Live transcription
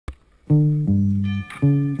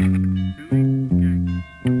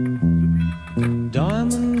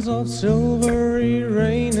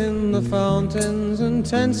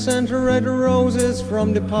10-cent red roses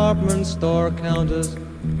from department store counters,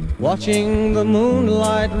 watching the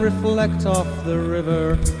moonlight reflect off the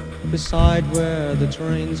river beside where the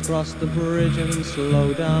trains cross the bridge and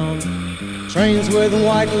slow down. Trains with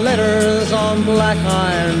white letters on black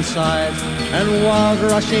iron sides, and wild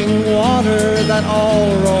rushing water that all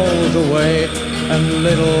rolls away, and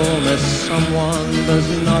little Miss Someone does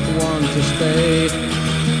not want to stay.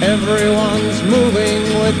 Everyone's moving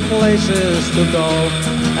with places to go,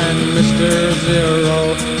 and Mr.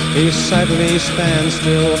 Zero, he sadly stands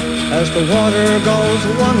still. As the water goes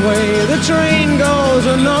one way, the train goes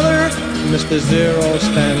another. Mr. Zero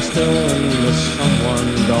stands still, and Miss Someone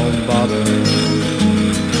don't bother.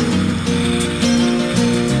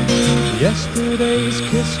 Yesterday's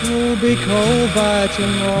kiss will be cold by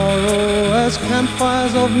tomorrow, as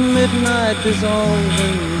campfires of midnight dissolve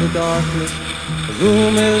in the darkness. The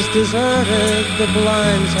room is deserted, the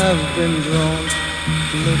blinds have been drawn.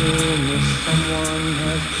 Little Miss Someone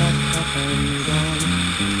has packed up and gone.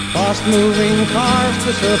 Fast-moving cars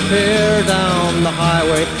disappear down the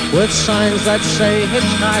highway with signs that say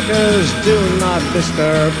hitchhikers do not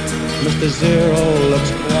disturb. Mr. Zero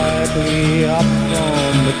looks quietly up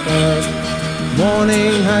from the curb.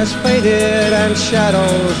 Morning has faded and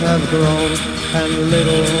shadows have grown, and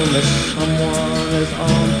little Miss Someone is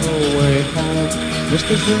on her way home.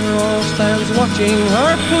 Mr. Zero stands watching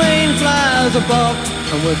her plane flies above,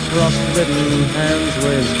 and with frost-bitten hands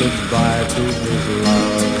waves goodbye to his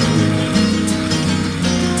love.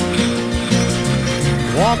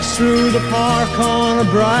 Walks through the park on a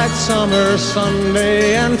bright summer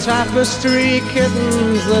Sunday, and tapestry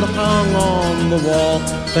kittens that hung on the wall,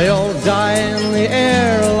 they all die in the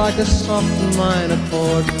air like a soft minor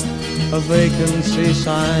chord. A vacancy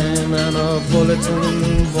sign and a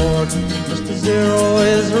bulletin board. Mr. Zero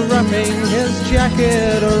is wrapping his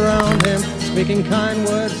jacket around him, speaking kind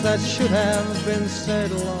words that should have been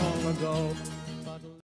said long ago.